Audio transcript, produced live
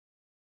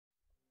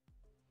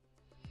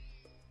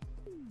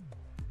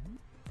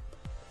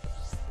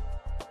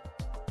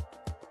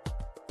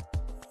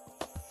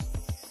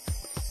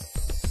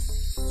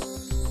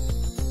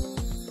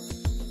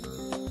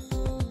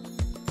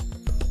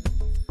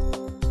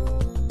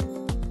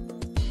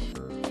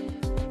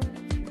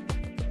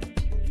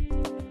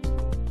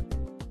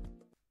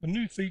A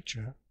new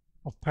feature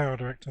of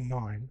PowerDirector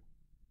 9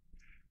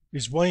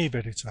 is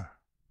WaveEditor,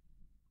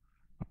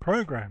 a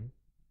program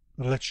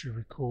that lets you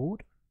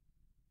record,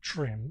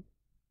 trim,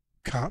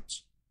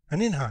 cut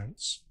and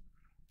enhance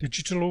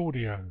digital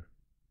audio.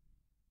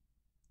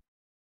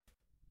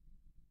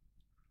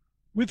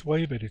 With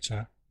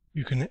WaveEditor,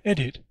 you can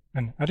edit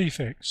and add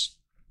effects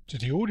to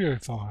the audio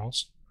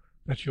files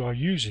that you are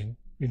using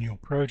in your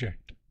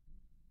project.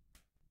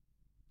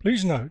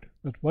 Please note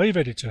that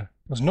WaveEditor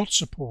does not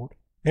support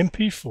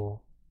MP4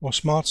 or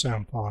Smart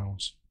Sound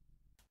files.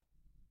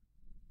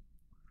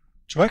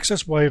 To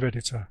access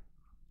WaveEditor,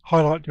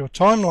 highlight your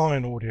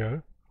timeline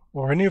audio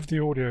or any of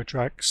the audio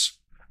tracks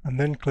and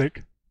then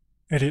click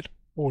Edit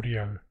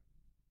Audio.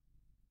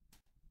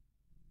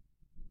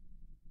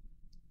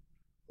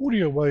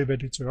 Audio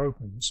WaveEditor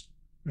opens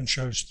and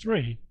shows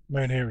three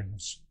main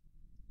areas: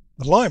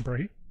 the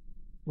library,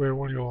 where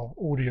all your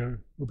audio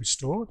will be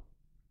stored,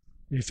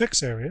 the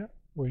effects area,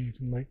 where you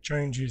can make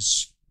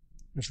changes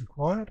as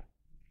required,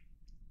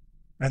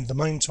 and the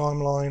main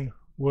timeline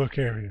work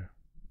area.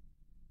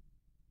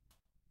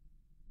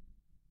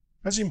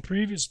 As in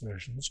previous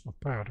versions of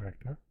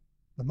PowerDirector,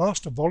 the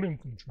master volume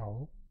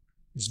control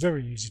is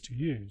very easy to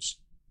use.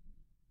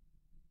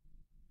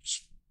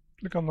 Just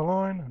click on the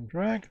line and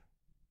drag.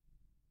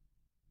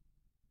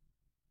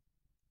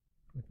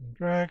 Click and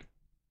drag,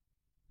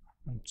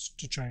 and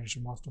to change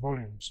the master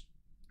volumes.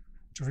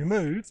 To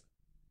remove,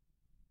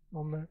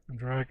 on there and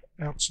drag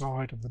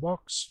outside of the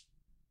box.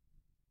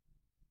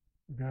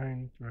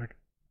 Again, drag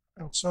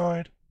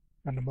outside,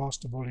 and the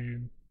master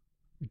volume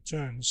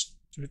returns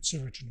to its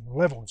original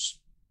levels.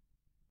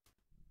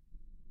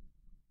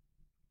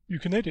 You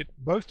can edit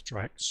both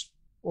tracks,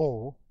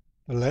 or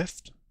the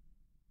left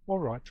or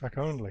right track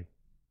only.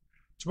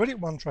 To edit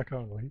one track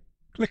only,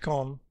 click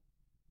on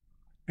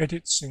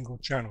Edit Single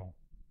Channel.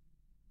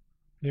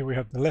 Here we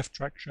have the left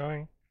track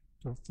showing.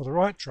 For the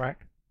right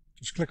track,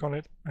 just click on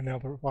it and now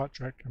the right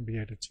track can be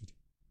edited.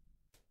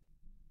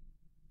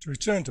 To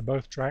return to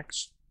both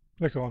tracks,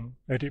 click on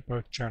Edit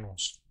Both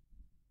Channels.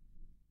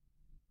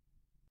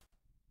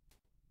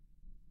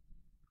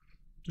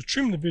 To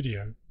trim the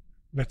video,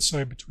 let's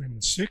say between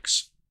the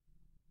 6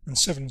 and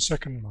 7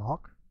 second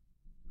mark,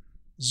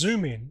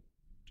 zoom in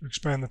to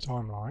expand the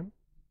timeline,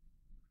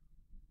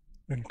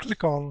 then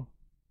click on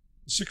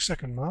the 6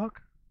 second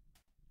mark,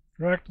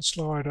 drag the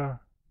slider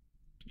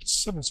to the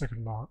 7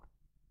 second mark,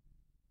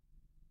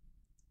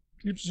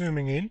 keep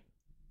zooming in.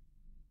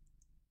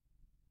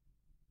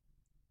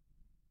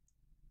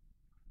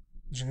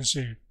 As you can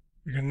see,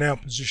 you can now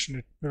position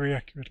it very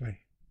accurately.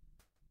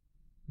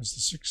 There's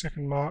the 6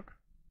 second mark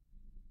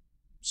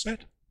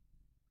set.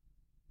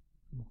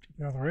 Look to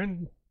the other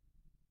end.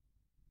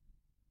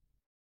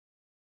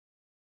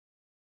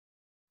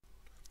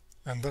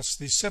 And that's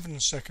the 7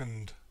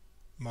 second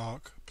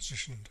mark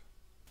positioned.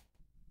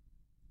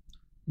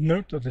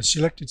 Note that the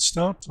selected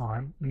start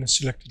time and the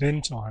selected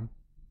end time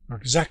are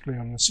exactly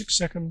on the 6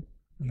 second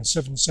and the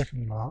 7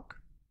 second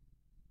mark.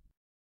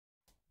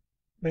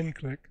 Then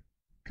click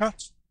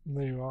Cut, and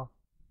there you are,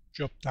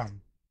 job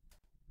done.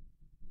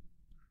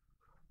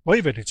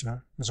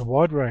 WaveEditor has a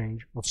wide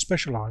range of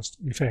specialized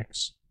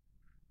effects.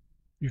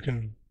 You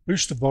can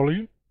boost the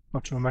volume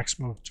up to a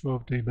maximum of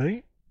 12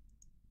 dB.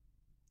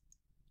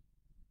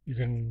 You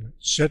can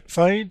set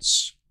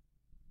fades,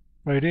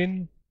 fade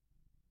in,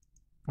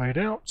 fade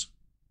out.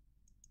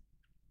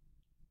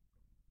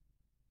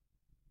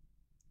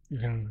 You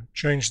can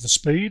change the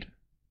speed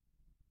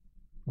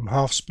from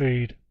half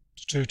speed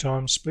to 2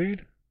 times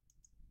speed.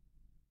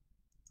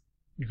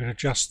 You can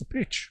adjust the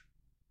pitch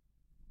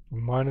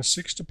from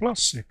 -6 to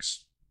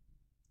 +6.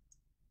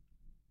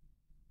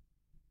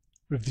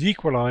 With the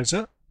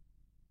equalizer,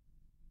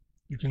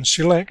 you can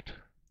select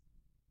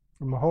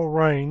from a whole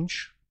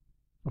range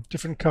of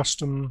different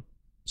custom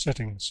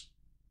settings.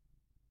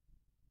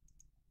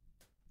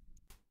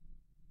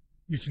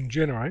 You can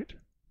generate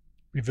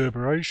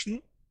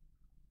reverberation,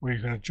 where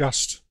you can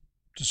adjust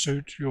to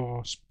suit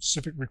your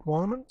specific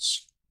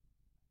requirements.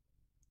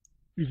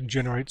 You can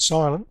generate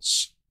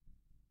silence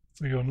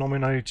for your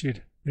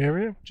nominated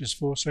area, which is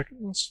 4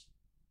 seconds.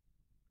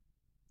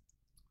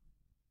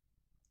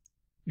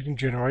 You can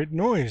generate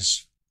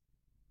noise,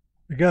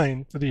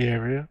 again for the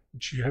area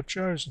which you have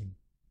chosen.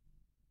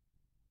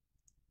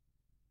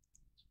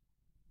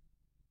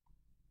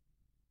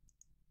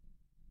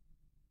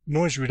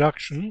 Noise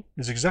reduction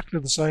is exactly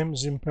the same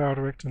as in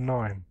PowerDirector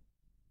 9.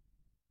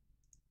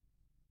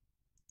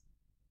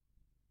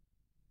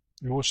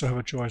 You also have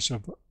a choice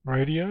of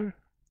radio,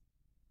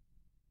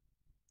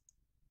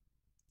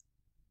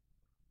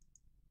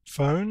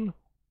 phone,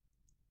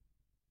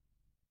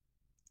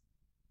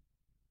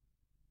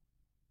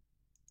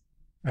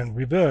 and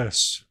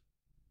reverse.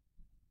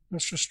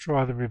 Let's just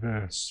try the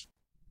reverse.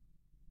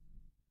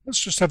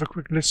 Let's just have a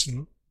quick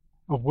listen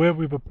of where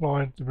we've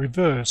applied the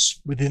reverse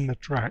within the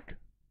track.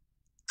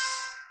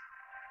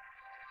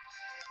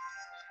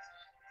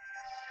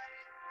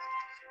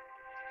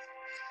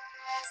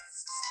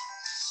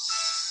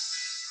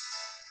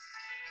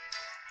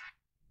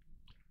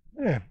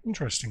 Yeah,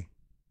 interesting.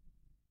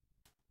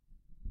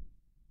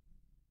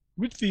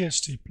 With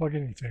VST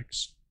plugin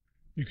effects,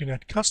 you can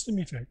add custom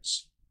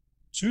effects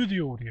to the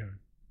audio.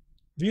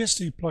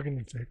 VST plugin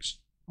effects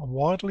are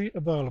widely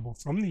available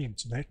from the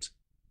internet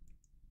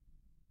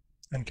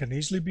and can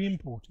easily be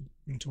imported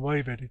into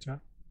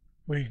WaveEditor,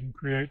 where you can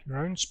create your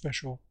own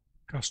special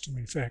custom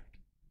effect.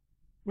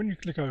 When you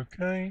click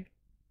OK,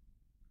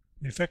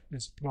 the effect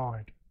is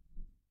applied.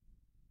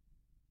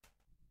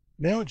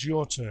 Now it's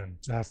your turn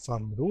to have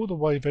fun with all the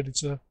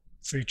WaveEditor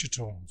feature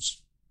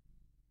tools.